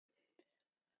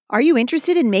Are you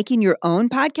interested in making your own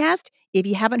podcast? If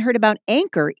you haven't heard about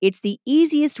Anchor, it's the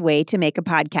easiest way to make a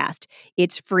podcast.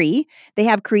 It's free. They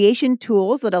have creation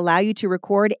tools that allow you to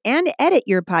record and edit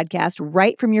your podcast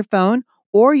right from your phone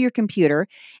or your computer.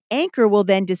 Anchor will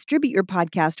then distribute your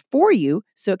podcast for you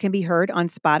so it can be heard on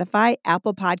Spotify,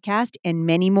 Apple Podcast, and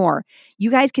many more.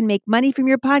 You guys can make money from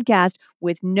your podcast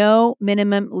with no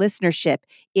minimum listenership.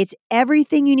 It's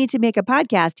everything you need to make a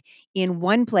podcast in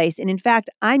one place. And in fact,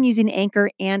 I'm using Anchor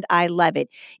and I love it.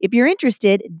 If you're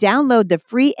interested, download the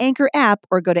free Anchor app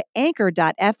or go to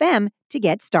anchor.fm to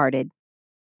get started.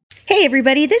 Hey,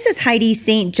 everybody, this is Heidi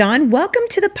St. John. Welcome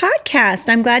to the podcast.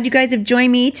 I'm glad you guys have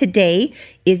joined me. Today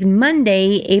is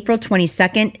Monday, April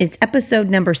 22nd. It's episode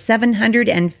number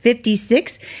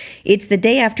 756. It's the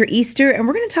day after Easter, and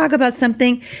we're going to talk about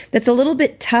something that's a little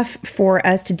bit tough for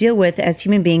us to deal with as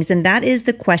human beings, and that is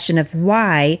the question of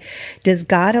why does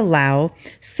God allow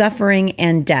suffering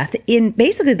and death?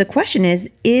 Basically, the question is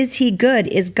he good?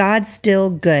 Is God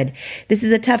still good? This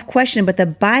is a tough question, but the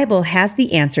Bible has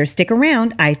the answer. Stick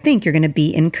around. I think you're going to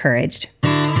be encouraged.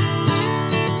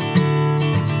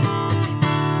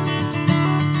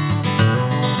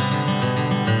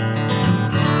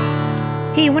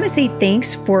 Hey, I want to say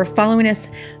thanks for following us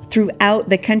throughout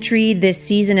the country this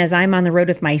season as I'm on the road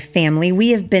with my family. We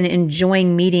have been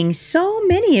enjoying meeting so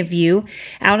many of you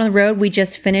out on the road. We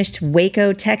just finished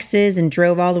Waco, Texas, and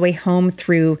drove all the way home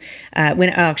through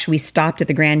we stopped at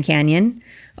the Grand Canyon.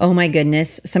 Oh my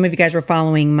goodness. Some of you guys were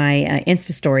following my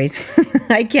Insta stories.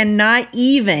 I cannot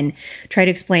even try to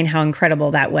explain how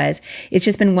incredible that was. It's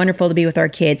just been wonderful to be with our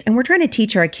kids. And we're trying to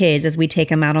teach our kids as we take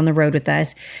them out on the road with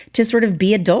us to sort of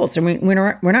be adults. And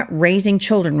we're not raising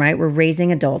children, right? We're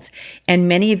raising adults. And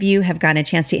many of you have gotten a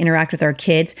chance to interact with our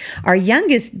kids. Our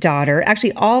youngest daughter,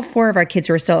 actually all four of our kids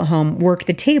who are still at home, work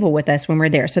the table with us when we're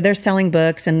there. So they're selling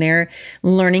books and they're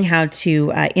learning how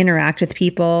to interact with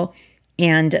people.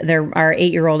 And our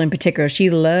 8-year-old in particular, she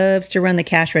loves to run the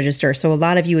cash register. So a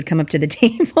lot of you would come up to the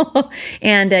table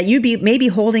and you'd be maybe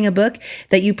holding a book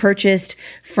that you purchased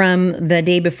from the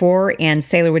day before. And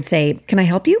Sailor would say, "Can I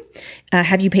help you?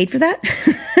 Have you paid for that?"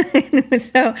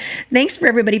 So thanks for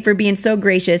everybody for being so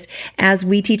gracious as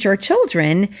we teach our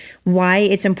children why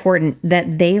it's important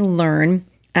that they learn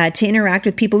to interact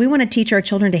with people. We want to teach our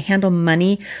children to handle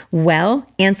money well.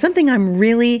 And something I'm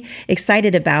really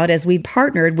excited about as we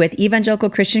partnered with Evangelical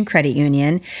Christian Credit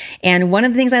Union. And one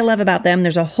of the things I love about them,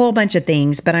 there's a whole bunch of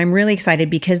things, but I'm really excited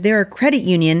because they're a credit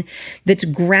union that's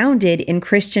grounded in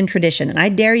Christian tradition. And I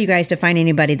dare you guys to find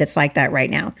anybody that's like that right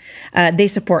now. They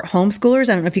support homeschoolers.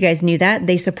 I don't know if you guys knew that.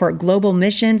 They support global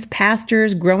missions,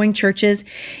 pastors, growing churches,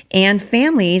 and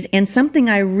families. And something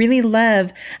I really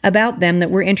love about them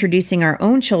that we're introducing our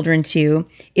own children to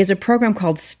is a program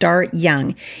called Start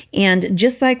Young. And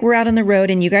just like we're out on the road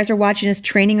and you guys are watching us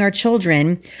training our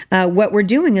children, what we're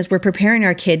doing is we're preparing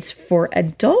our kids for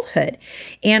adulthood.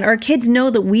 And our kids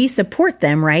know that we support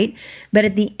them, right? But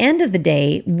at the end of the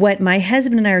day, what my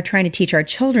husband and I are trying to teach our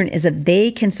children is that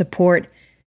they can support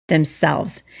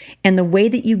themselves. And the way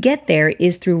that you get there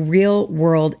is through real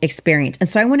world experience. And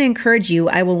so I want to encourage you,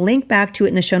 I will link back to it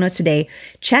in the show notes today.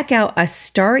 Check out a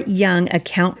Start Young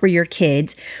account for your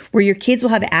kids, where your kids will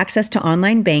have access to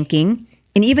online banking.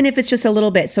 And even if it's just a little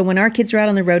bit. So when our kids are out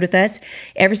on the road with us,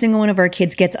 every single one of our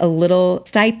kids gets a little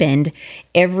stipend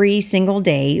every single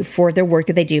day for their work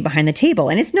that they do behind the table.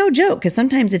 And it's no joke because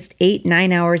sometimes it's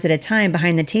 8-9 hours at a time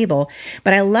behind the table.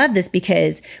 But I love this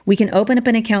because we can open up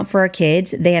an account for our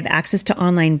kids. They have access to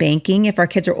online banking. If our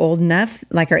kids are old enough,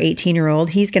 like our 18-year-old,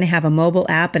 he's going to have a mobile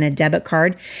app and a debit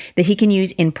card that he can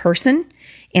use in person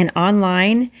and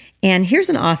online. And here's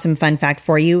an awesome fun fact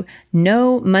for you: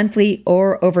 no monthly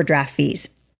or overdraft fees.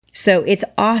 So it's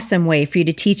an awesome way for you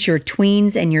to teach your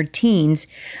tweens and your teens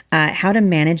how to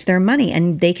manage their money,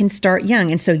 and they can start young.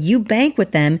 And so you bank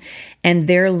with them and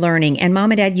they're learning. And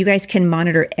mom and dad, you guys can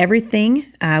monitor everything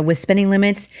with spending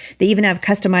limits. They even have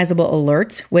customizable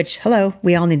alerts, which, hello,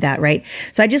 we all need that, right?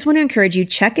 So I just want to encourage you,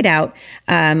 check it out.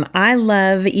 I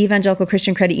love Evangelical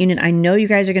Christian Credit Union. I know you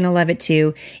guys are going to love it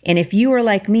too. And if you are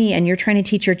like me and you're trying to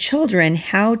teach your children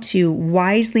how to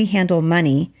wisely handle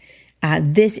money,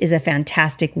 this is a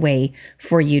fantastic way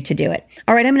for you to do it.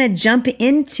 All right, I'm going to jump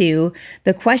into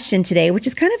the question today, which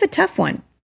is kind of a tough one.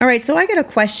 All right, so I got a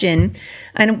question,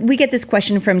 and we get this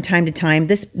question from time to time.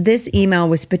 This email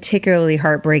was particularly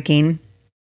heartbreaking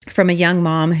from a young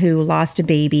mom who lost a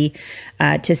baby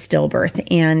to stillbirth.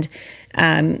 And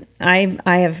I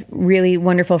have really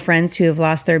wonderful friends who have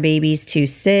lost their babies to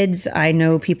SIDS. I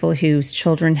know people whose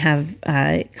children have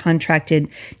contracted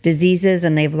diseases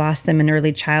and they've lost them in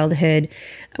early childhood.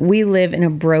 We live in a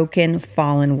broken,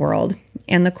 fallen world.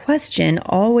 And the question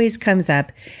always comes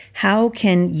up, how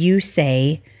can you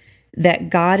say that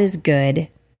God is good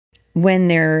when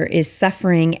there is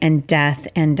suffering and death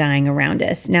and dying around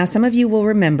us? Now, some of you will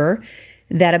remember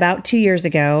that about 2 years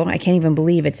ago, I can't even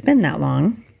believe it's been that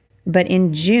long, but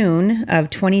in June of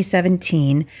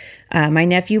 2017, my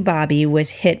nephew Bobby was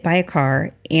hit by a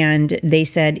car, and they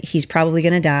said he's probably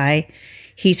going to die.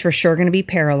 He's for sure going to be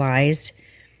paralyzed,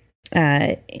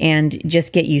 and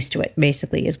just get used to it,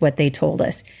 basically, is what they told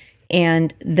us.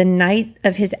 And the night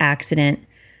of his accident,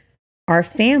 our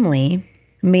family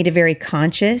made a very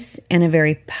conscious and a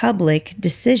very public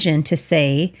decision to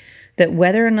say that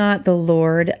whether or not the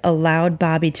Lord allowed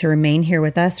Bobby to remain here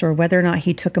with us or whether or not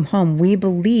he took him home, we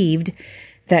believed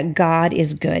that God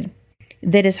is good,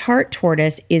 that his heart toward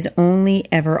us is only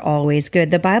ever always good.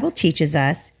 The Bible teaches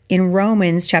us in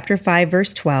Romans chapter 5,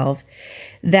 verse 12,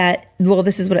 that, well,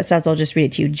 this is what it says. I'll just read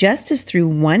it to you. Just as through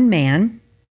one man,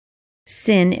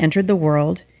 sin entered the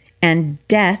world, and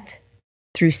death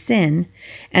through sin,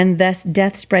 and thus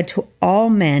death spread to all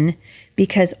men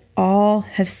because all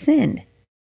have sinned.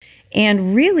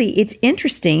 And really, it's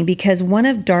interesting because one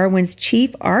of Darwin's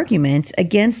chief arguments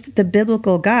against the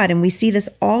biblical God, and we see this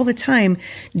all the time,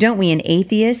 don't we, in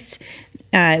atheists,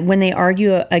 when they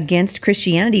argue against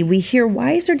Christianity, we hear,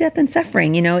 why is there death and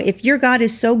suffering? You know, if your God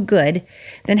is so good,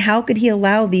 then how could he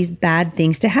allow these bad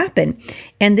things to happen?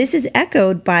 And this is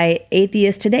echoed by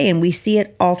atheists today, and we see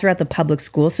it all throughout the public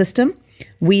school system.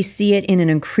 We see it in an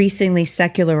increasingly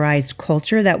secularized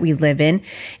culture that we live in.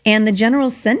 And the general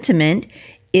sentiment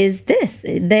is this,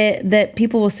 that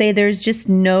people will say there's just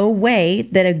no way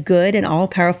that a good and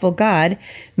all-powerful God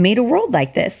made a world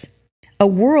like this. A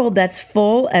world that's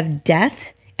full of death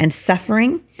and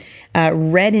suffering,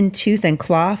 red in tooth and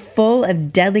claw, full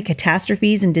of deadly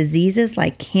catastrophes and diseases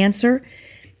like cancer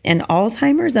and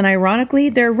Alzheimer's. And ironically,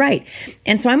 they're right.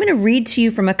 And so I'm going to read to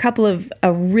you from a couple of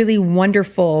really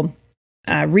wonderful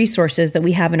resources that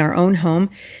we have in our own home,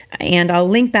 and I'll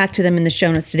link back to them in the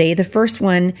show notes today. The first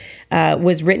one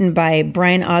was written by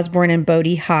Brian Osborne and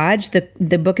Bodie Hodge.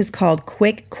 The book is called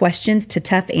Quick Questions to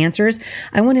Tough Answers.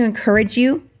 I want to encourage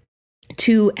you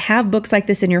to have books like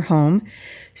this in your home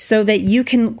so that you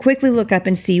can quickly look up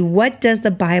and see, what does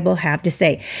the Bible have to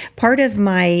say? Part of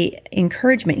my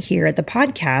encouragement here at the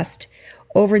podcast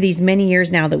over these many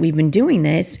years now that we've been doing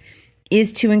this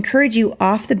is to encourage you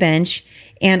off the bench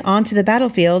and onto the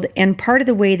battlefield. And part of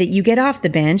the way that you get off the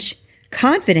bench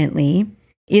confidently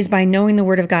is by knowing the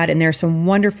Word of God. And there are some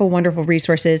wonderful, wonderful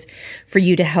resources for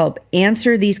you to help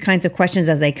answer these kinds of questions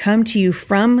as they come to you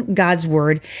from God's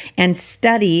Word, and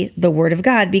study the Word of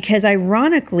God. Because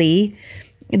ironically,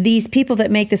 these people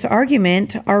that make this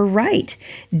argument are right.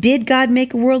 Did God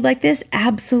make a world like this?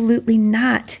 Absolutely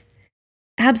not.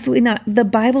 Absolutely not. The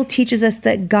Bible teaches us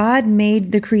that God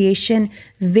made the creation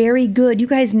very good. You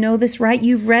guys know this, right?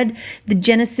 You've read the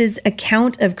Genesis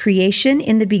account of creation.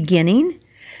 In the beginning,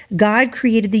 God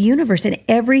created the universe and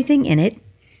everything in it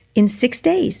in 6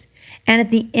 days. And at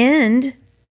the end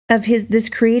of this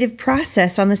creative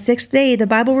process on the sixth day, the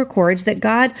Bible records that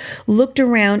God looked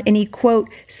around and he, quote,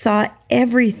 saw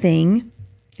everything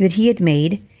that he had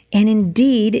made, and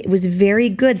indeed, it was very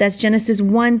good. That's Genesis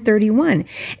 1:31.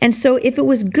 And so if it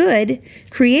was good,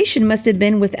 creation must have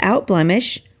been without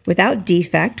blemish, without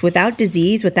defect, without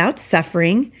disease, without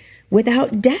suffering,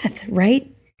 without death, right?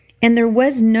 And there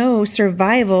was no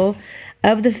survival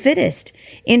of the fittest.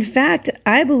 In fact,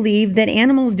 I believe that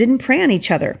animals didn't prey on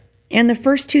each other. And the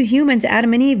first two humans,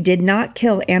 Adam and Eve, did not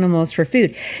kill animals for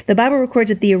food. The Bible records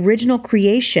that the original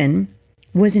creation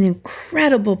was an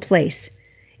incredible place.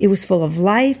 It was full of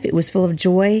life, it was full of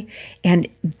joy, and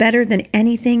better than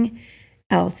anything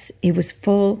else, it was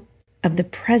full of the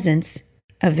presence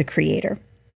of the Creator.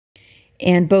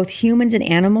 And both humans and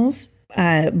animals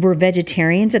were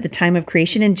vegetarians at the time of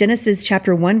creation. In Genesis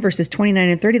chapter 1, verses 29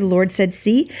 and 30, the Lord said,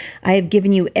 "See, I have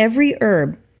given you every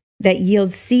herb that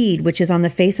yields seed, which is on the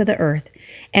face of the earth,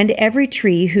 and every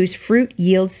tree whose fruit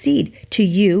yields seed. To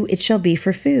you it shall be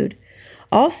for food.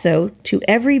 Also, to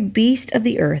every beast of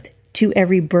the earth, to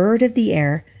every bird of the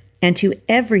air, and to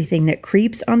everything that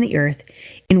creeps on the earth,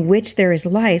 in which there is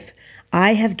life,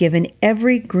 I have given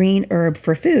every green herb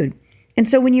for food." And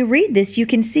so when you read this, you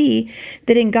can see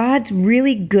that in God's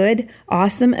really good,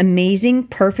 awesome, amazing,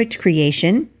 perfect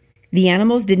creation, the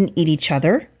animals didn't eat each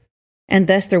other, and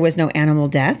thus there was no animal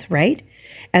death, right?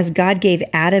 As God gave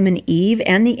Adam and Eve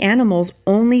and the animals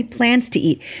only plants to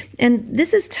eat. And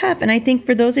this is tough. And I think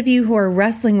for those of you who are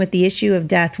wrestling with the issue of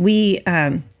death, we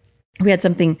had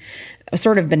something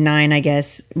sort of benign, I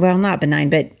guess. Well, not benign,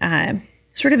 but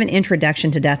sort of an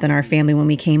introduction to death in our family when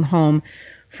we came home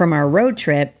from our road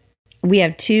trip. we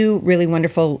have two really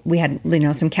wonderful, we had,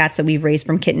 some cats that we've raised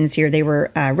from kittens here. They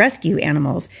were rescue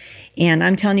animals. And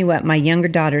I'm telling you what, my younger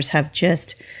daughters have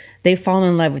they've fallen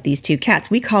in love with these two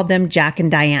cats. We called them Jack and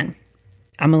Diane.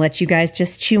 I'm going to let you guys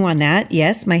just chew on that.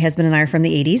 Yes, my husband and I are from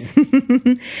the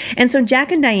 80s. And so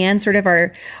Jack and Diane sort of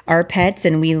our pets,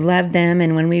 and we love them.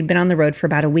 And when we'd been on the road for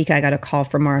about a week, I got a call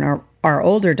from our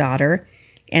older daughter,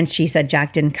 and she said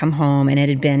Jack didn't come home, and it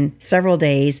had been several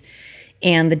days.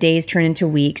 And the days turned into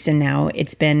weeks, and now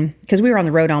it's been, because we were on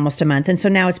the road almost a month, and so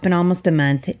now it's been almost a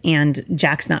month, and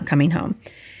Jack's not coming home.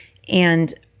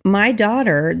 And my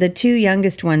daughter, the two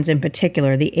youngest ones in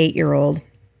particular, the 8-year-old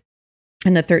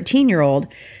and the 13-year-old,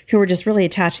 who are just really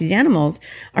attached to these animals,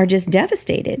 are just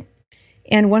devastated.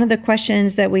 And one of the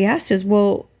questions that we asked is,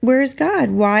 well, where's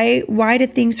God? Why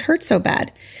did things hurt so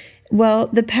bad? Well,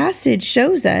 the passage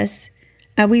shows us,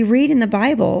 we read in the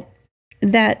Bible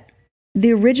that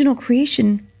the original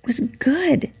creation was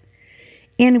good.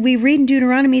 And we read in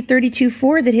Deuteronomy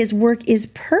 32:4 that his work is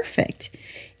perfect.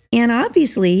 And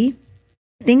obviously,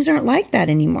 things aren't like that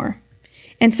anymore.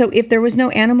 And so if there was no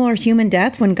animal or human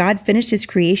death when God finished his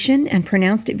creation and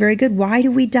pronounced it very good, why do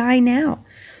we die now?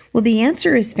 Well, the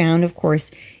answer is found, of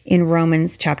course, in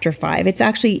Romans chapter 5. It's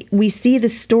actually, we see the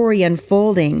story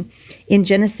unfolding in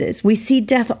Genesis. We see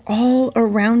death all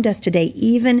around us today,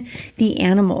 even the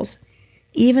animals.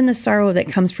 Even the sorrow that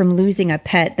comes from losing a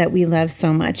pet that we love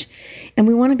so much. And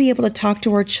we want to be able to talk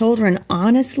to our children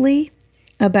honestly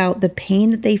about the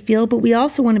pain that they feel, but we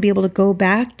also want to be able to go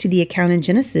back to the account in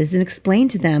Genesis and explain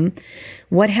to them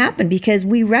what happened, because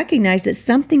we recognize that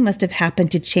something must have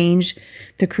happened to change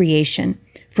the creation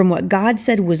from what God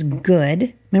said was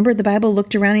good. Remember, the Bible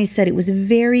looked around and he said it was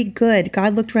very good.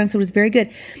 God looked around and said it was very good.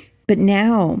 But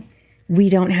now we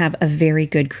don't have a very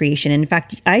good creation. In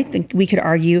fact, I think we could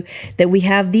argue that we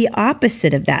have the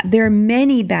opposite of that. There are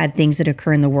many bad things that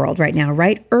occur in the world right now,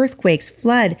 right? Earthquakes,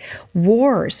 flood,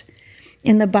 wars.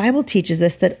 And the Bible teaches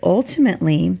us that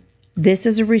ultimately this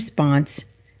is a response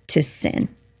to sin.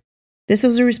 This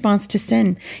was a response to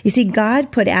sin. You see,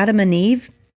 God put Adam and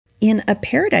Eve in a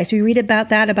paradise. We read about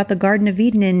that, about the Garden of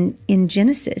Eden in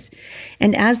Genesis.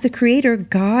 And as the creator,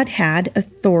 God had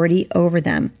authority over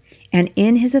them. And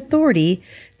in his authority,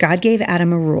 God gave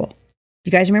Adam a rule.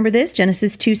 You guys remember this?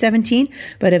 Genesis 2:17,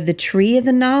 but of the tree of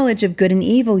the knowledge of good and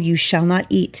evil you shall not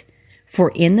eat,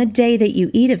 for in the day that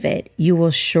you eat of it, you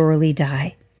will surely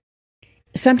die.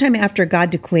 Sometime after God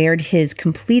declared his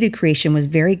completed creation was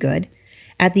very good,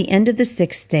 at the end of the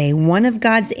 6th day, one of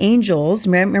God's angels,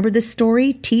 remember this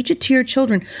story? Teach it to your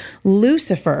children.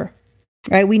 Lucifer,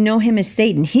 right? We know him as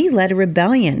Satan. He led a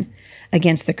rebellion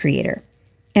against the creator.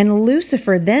 And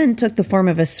Lucifer then took the form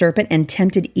of a serpent and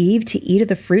tempted Eve to eat of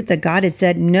the fruit that God had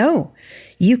said, no,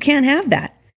 you can't have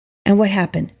that. And what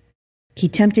happened? He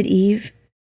tempted Eve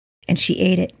and she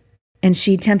ate it. And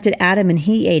she tempted Adam and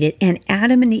he ate it. And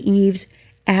Adam and Eve's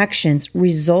actions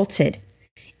resulted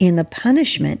in the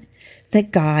punishment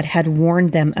that God had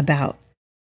warned them about.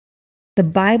 The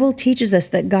Bible teaches us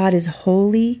that God is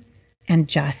holy and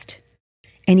just,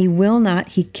 and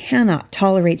he cannot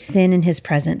tolerate sin in his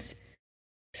presence.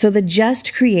 So the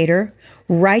just creator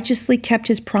righteously kept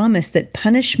his promise that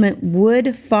punishment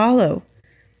would follow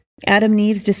Adam and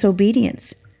Eve's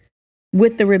disobedience.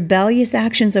 With the rebellious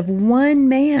actions of one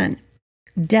man,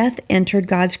 death entered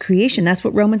God's creation. That's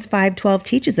what Romans 5:12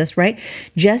 teaches us, right?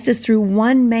 Just as through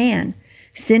one man,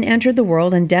 sin entered the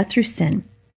world, and death through sin,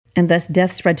 and thus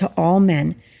death spread to all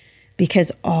men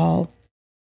because all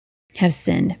have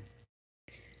sinned.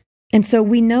 And so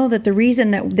we know that the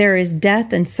reason that there is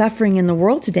death and suffering in the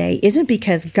world today isn't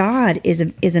because God is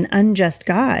an unjust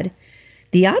God.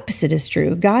 The opposite is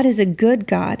true. God is a good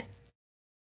God.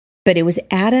 But it was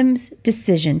Adam's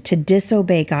decision to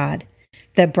disobey God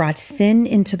that brought sin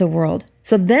into the world.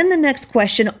 So then the next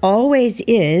question always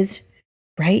is,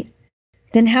 right?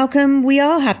 Then how come we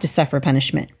all have to suffer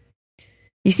punishment?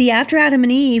 You see, after Adam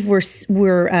and Eve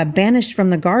were banished from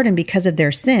the garden because of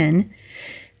their sin,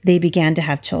 they began to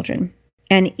have children.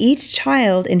 And each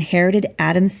child inherited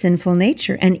Adam's sinful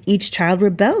nature, and each child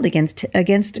rebelled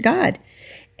against God.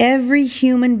 Every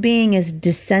human being is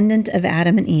descendant of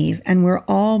Adam and Eve, and we're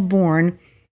all born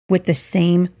with the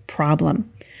same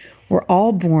problem. We're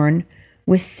all born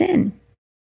with sin.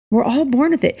 We're all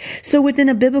born with it. So within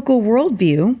a biblical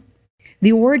worldview,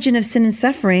 the origin of sin and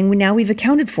suffering, now we've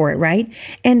accounted for it, right?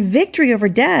 And victory over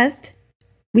death,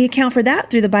 we account for that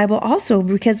through the Bible also,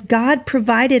 because God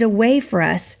provided a way for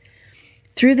us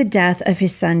through the death of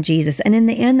his son, Jesus. And in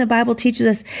the end, the Bible teaches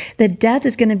us that death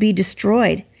is going to be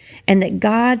destroyed and that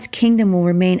God's kingdom will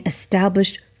remain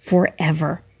established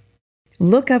forever.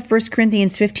 Look up 1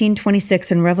 Corinthians 15:26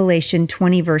 and Revelation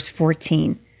 20, verse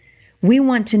 14. We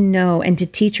want to know and to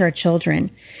teach our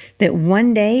children that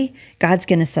one day God's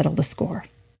going to settle the score.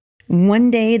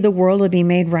 One day the world will be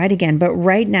made right again. But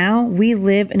right now we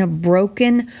live in a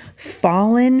broken,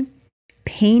 fallen,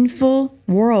 painful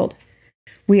world.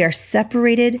 We are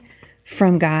separated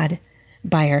from God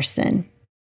by our sin.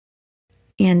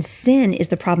 And sin is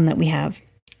the problem that we have.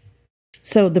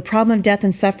 So the problem of death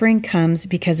and suffering comes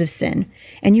because of sin.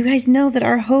 And you guys know that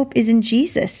our hope is in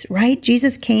Jesus, right?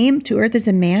 Jesus came to earth as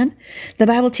a man. The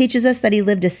Bible teaches us that he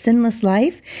lived a sinless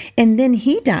life, and then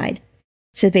he died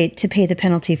to pay the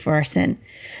penalty for our sin.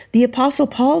 The Apostle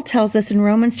Paul tells us in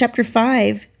Romans chapter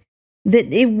 5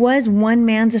 that it was one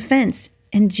man's offense,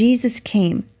 and Jesus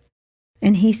came,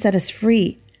 and he set us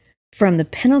free from the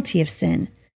penalty of sin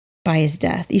by his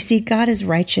death. You see, God is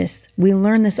righteous. We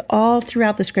learn this all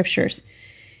throughout the scriptures.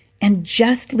 And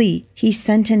justly, he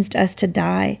sentenced us to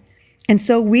die. And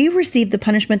so we received the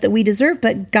punishment that we deserve,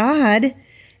 but God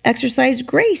exercised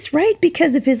grace, right?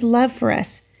 Because of his love for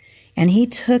us. And he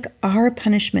took our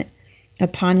punishment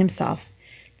upon himself,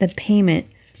 the payment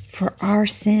for our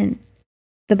sin.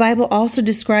 The Bible also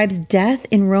describes death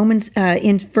in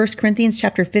in 1 Corinthians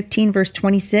chapter 15, verse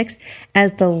 26,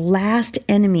 as the last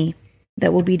enemy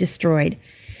that will be destroyed.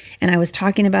 And I was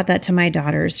talking about that to my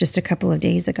daughters just a couple of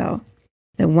days ago.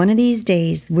 That one of these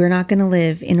days, we're not going to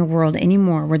live in a world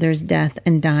anymore where there's death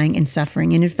and dying and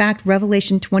suffering. And in fact,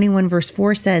 Revelation 21 verse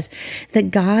 4 says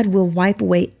that God will wipe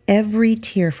away every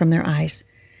tear from their eyes.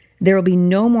 There will be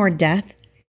no more death,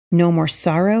 no more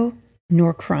sorrow,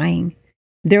 nor crying.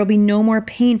 There will be no more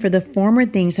pain, for the former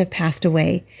things have passed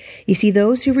away. You see,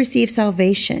 those who receive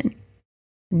salvation,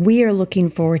 we are looking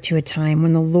forward to a time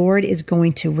when the Lord is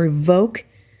going to revoke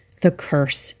the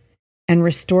curse and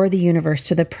restore the universe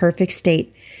to the perfect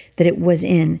state that it was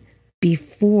in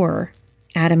before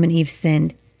Adam and Eve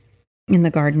sinned in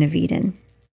the Garden of Eden.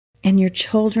 And your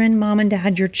children, mom and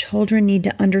dad, your children need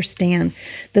to understand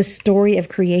the story of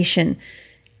creation.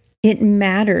 It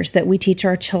matters that we teach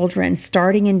our children,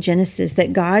 starting in Genesis,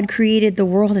 that God created the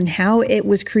world and how it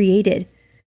was created.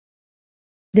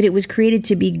 That it was created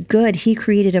to be good. He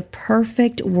created a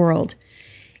perfect world.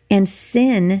 And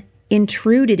sin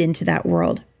intruded into that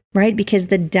world. Right? Because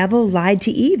the devil lied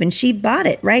to Eve and she bought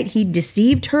it, right? He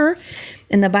deceived her.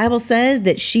 And the Bible says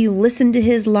that she listened to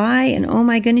his lie. And oh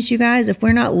my goodness, you guys, if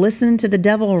we're not listening to the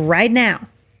devil right now,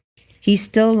 he's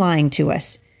still lying to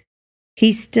us.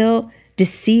 He's still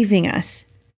deceiving us.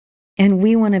 And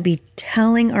we want to be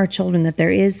telling our children that there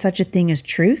is such a thing as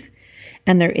truth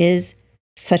and there is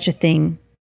such a thing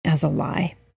as a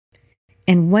lie.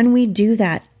 And when we do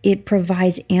that, it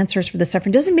provides answers for the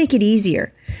suffering. It doesn't make it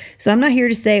easier. So I'm not here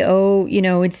to say, oh,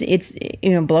 it's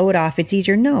blow it off. It's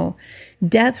easier. No,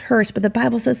 death hurts. But the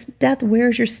Bible says death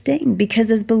wears your sting, because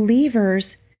as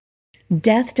believers,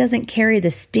 death doesn't carry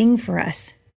the sting for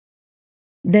us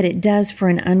that it does for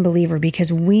an unbeliever,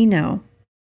 because we know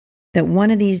that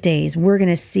one of these days we're going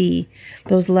to see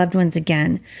those loved ones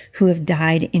again who have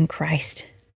died in Christ,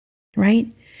 right?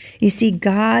 You see,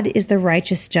 God is the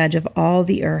righteous judge of all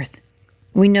the earth.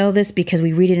 We know this because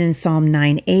we read it in Psalm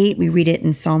 9:8. We read it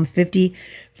in Psalm 50,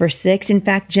 verse 6. In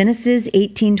fact, Genesis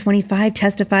 18:25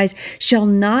 testifies, "Shall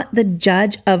not the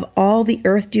judge of all the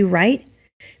earth do right?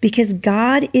 Because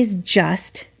God is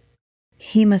just,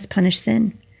 he must punish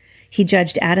sin. He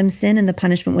judged Adam's sin, and the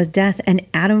punishment was death, and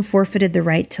Adam forfeited the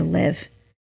right to live."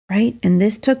 Right? And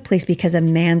this took place because of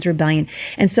man's rebellion.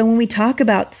 And so when we talk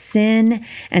about sin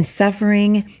and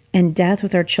suffering and death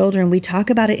with our children, we talk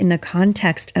about it in the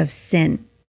context of sin.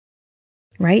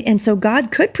 Right? And so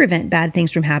God could prevent bad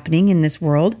things from happening in this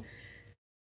world.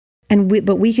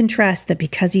 But we can trust that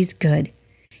because he's good,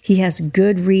 he has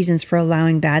good reasons for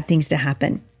allowing bad things to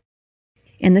happen.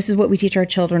 And this is what we teach our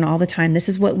children all the time. This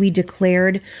is what we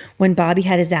declared when Bobby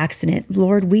had his accident.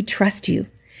 Lord, we trust you.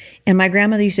 And my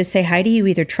grandmother used to say, Heidi, you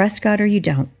either trust God or you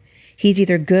don't. He's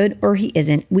either good or he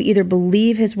isn't. We either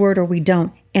believe his word or we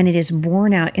don't. And it is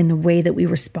borne out in the way that we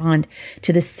respond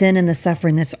to the sin and the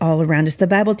suffering that's all around us. The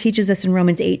Bible teaches us in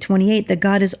Romans 8:28 that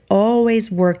God is always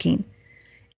working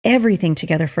everything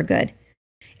together for good.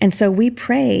 And so we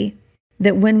pray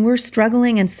that when we're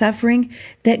struggling and suffering,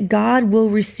 that God will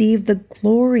receive the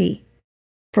glory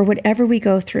for whatever we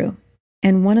go through.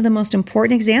 And one of the most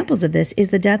important examples of this is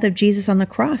the death of Jesus on the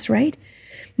cross, right?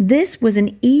 This was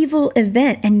an evil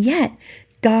event, and yet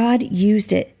God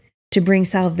used it to bring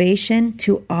salvation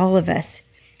to all of us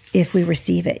if we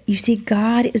receive it. You see,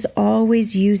 God is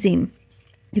always using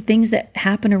the things that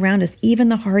happen around us, even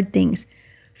the hard things,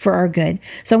 for our good.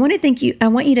 So I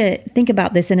want you to think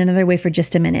about this in another way for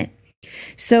just a minute.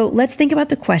 So let's think about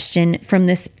the question from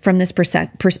this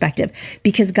perspective.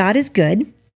 Because God is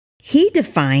good, He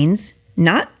defines,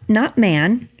 not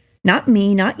man, not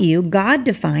me, not you. God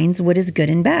defines what is good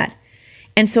and bad.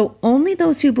 And so only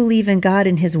those who believe in God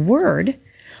and His word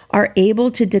are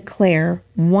able to declare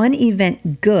one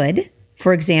event good,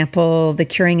 for example, the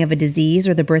curing of a disease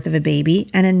or the birth of a baby,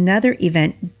 and another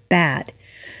event bad.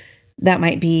 That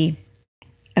might be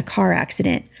a car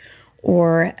accident,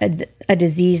 or a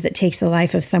disease that takes the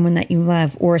life of someone that you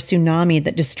love, or a tsunami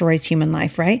that destroys human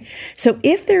life, right? So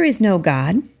if there is no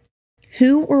God,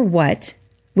 who or what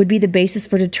would be the basis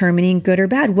for determining good or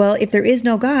bad? Well, if there is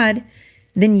no God,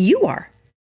 then you are.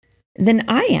 Then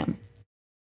I am.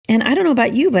 And I don't know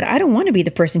about you, but I don't want to be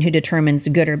the person who determines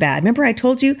good or bad. Remember, I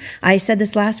told you, I said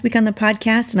this last week on the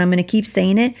podcast, and I'm going to keep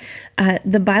saying it.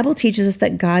 The Bible teaches us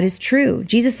that God is true.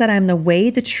 Jesus said, I am the way,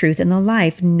 the truth, and the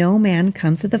life. No man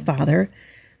comes to the Father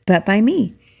but by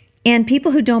me. And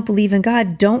people who don't believe in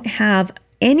God don't have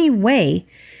any way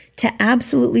to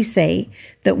absolutely say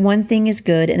that one thing is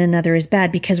good and another is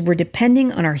bad, because we're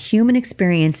depending on our human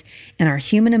experience and our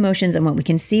human emotions and what we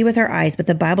can see with our eyes. But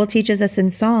the Bible teaches us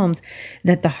in Psalms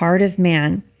that the heart of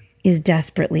man is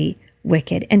desperately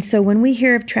wicked. And so when we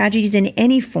hear of tragedies in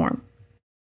any form,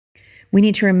 we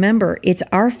need to remember it's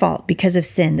our fault because of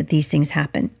sin that these things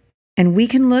happen. And we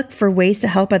can look for ways to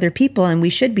help other people, and we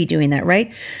should be doing that,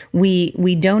 right?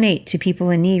 We donate to people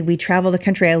in need. We travel the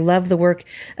country. I love the work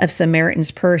of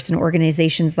Samaritan's Purse and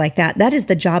organizations like that. That is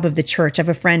the job of the church. I have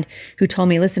a friend who told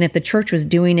me, listen, if the church was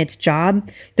doing its job,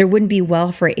 there wouldn't be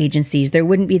welfare agencies. There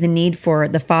wouldn't be the need for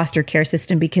the foster care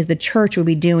system, because the church would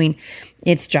be doing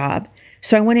its job.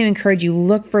 So I want to encourage you,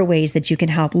 look for ways that you can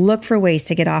help. Look for ways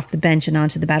to get off the bench and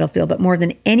onto the battlefield. But more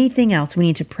than anything else, we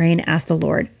need to pray and ask the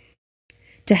Lord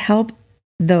to help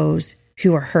those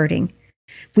who are hurting.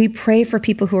 We pray for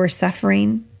people who are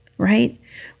suffering, right?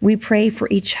 We pray for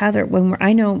each other.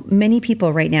 I know many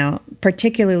people right now,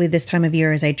 particularly this time of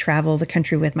year as I travel the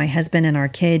country with my husband and our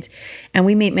kids, and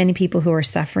we meet many people who are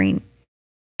suffering.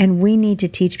 And we need to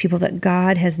teach people that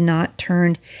God has not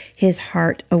turned His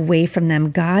heart away from them.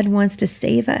 God wants to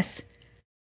save us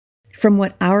from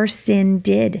what our sin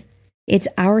did. It's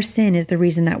our sin is the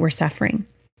reason that we're suffering.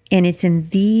 And it's in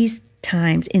these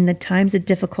times, in the times of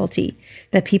difficulty,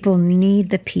 that people need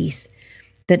the peace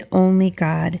that only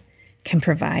God can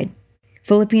provide.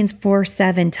 Philippians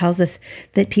 4:7 tells us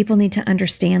that people need to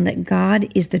understand that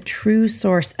God is the true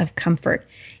source of comfort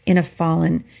in a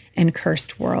fallen and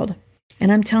cursed world.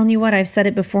 And I'm telling you what, I've said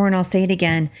it before and I'll say it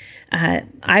again.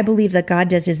 I believe that God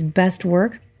does His best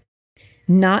work,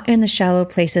 not in the shallow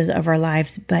places of our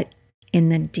lives, but in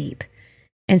the deep.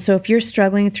 And so if you're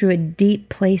struggling through a deep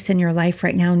place in your life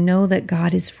right now, know that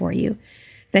God is for you,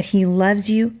 that He loves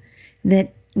you,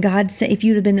 that God said, if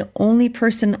you'd have been the only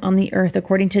person on the earth,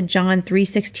 according to John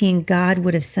 3:16, God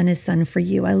would have sent His Son for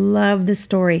you. I love the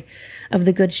story of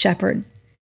the Good Shepherd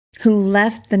who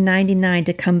left the 99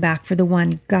 to come back for the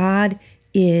one. God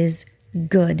is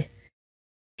good.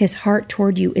 His heart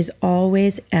toward you is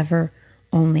always, ever,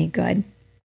 only good.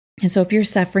 And so if you're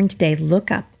suffering today,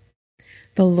 look up.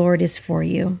 The Lord is for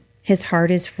you. His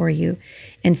heart is for you.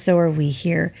 And so are we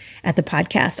here at the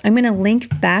podcast. I'm going to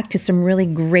link back to some really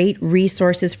great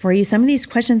resources for you. Some of these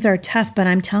questions are tough, but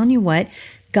I'm telling you what,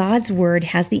 God's word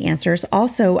has the answers.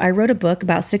 Also, I wrote a book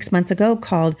about 6 months ago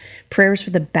called Prayers for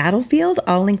the Battlefield.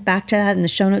 I'll link back to that in the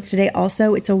show notes today.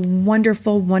 Also, it's a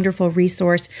wonderful, wonderful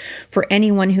resource for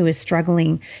anyone who is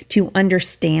struggling to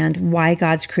understand why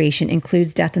God's creation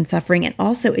includes death and suffering. And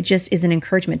also, it just is an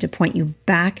encouragement to point you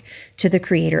back to the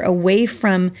Creator, away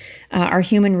from our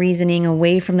human reasoning,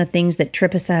 away from the things that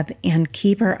trip us up, and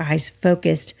keep our eyes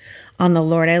focused on the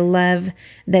Lord. I love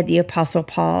that the Apostle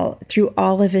Paul, through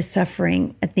all of his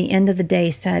suffering, at the end of the day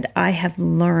said, I have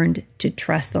learned to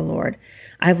trust the Lord.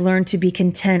 I've learned to be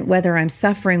content, whether I'm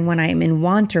suffering, when I'm in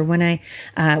want, or when I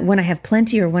have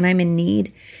plenty, or when I'm in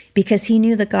need, because he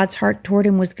knew that God's heart toward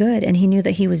him was good, and he knew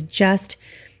that he was just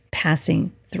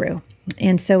passing through.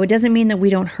 And so it doesn't mean that we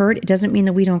don't hurt. It doesn't mean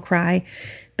that we don't cry.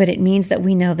 But it means that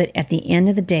we know that at the end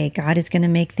of the day, God is going to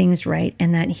make things right,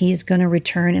 and that He is going to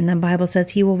return. And the Bible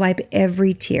says He will wipe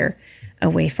every tear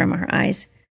away from our eyes.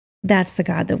 That's the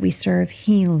God that we serve.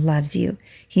 He loves you.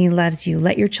 He loves you.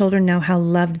 Let your children know how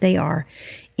loved they are.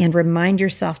 And remind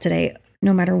yourself today,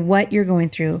 no matter what you're going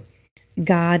through,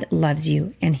 God loves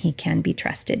you and He can be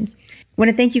trusted. I want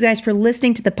to thank you guys for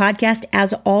listening to the podcast.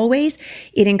 As always,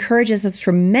 it encourages us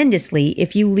tremendously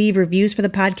if you leave reviews for the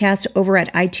podcast over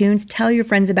at iTunes. Tell your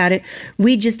friends about it.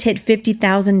 We just hit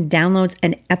 50,000 downloads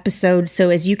an episode. So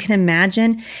as you can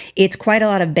imagine, it's quite a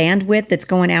lot of bandwidth that's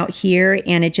going out here.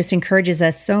 And it just encourages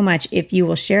us so much if you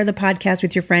will share the podcast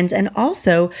with your friends. And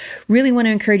also really want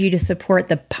to encourage you to support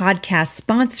the podcast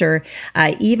sponsor,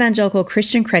 Evangelical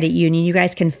Christian Credit Union. You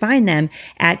guys can find them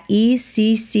at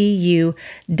eccu.org.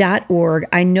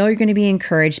 I know you're going to be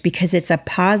encouraged because it's a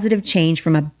positive change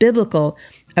from a biblical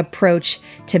approach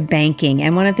to banking.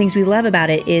 And one of the things we love about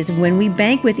it is when we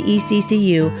bank with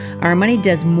ECCU, our money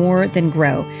does more than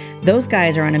grow. Those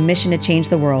guys are on a mission to change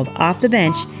the world off the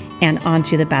bench and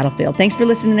onto the battlefield. Thanks for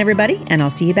listening, everybody, and I'll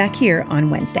see you back here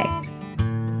on Wednesday.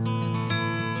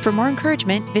 For more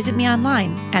encouragement, visit me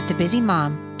online at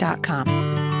thebusymom.com.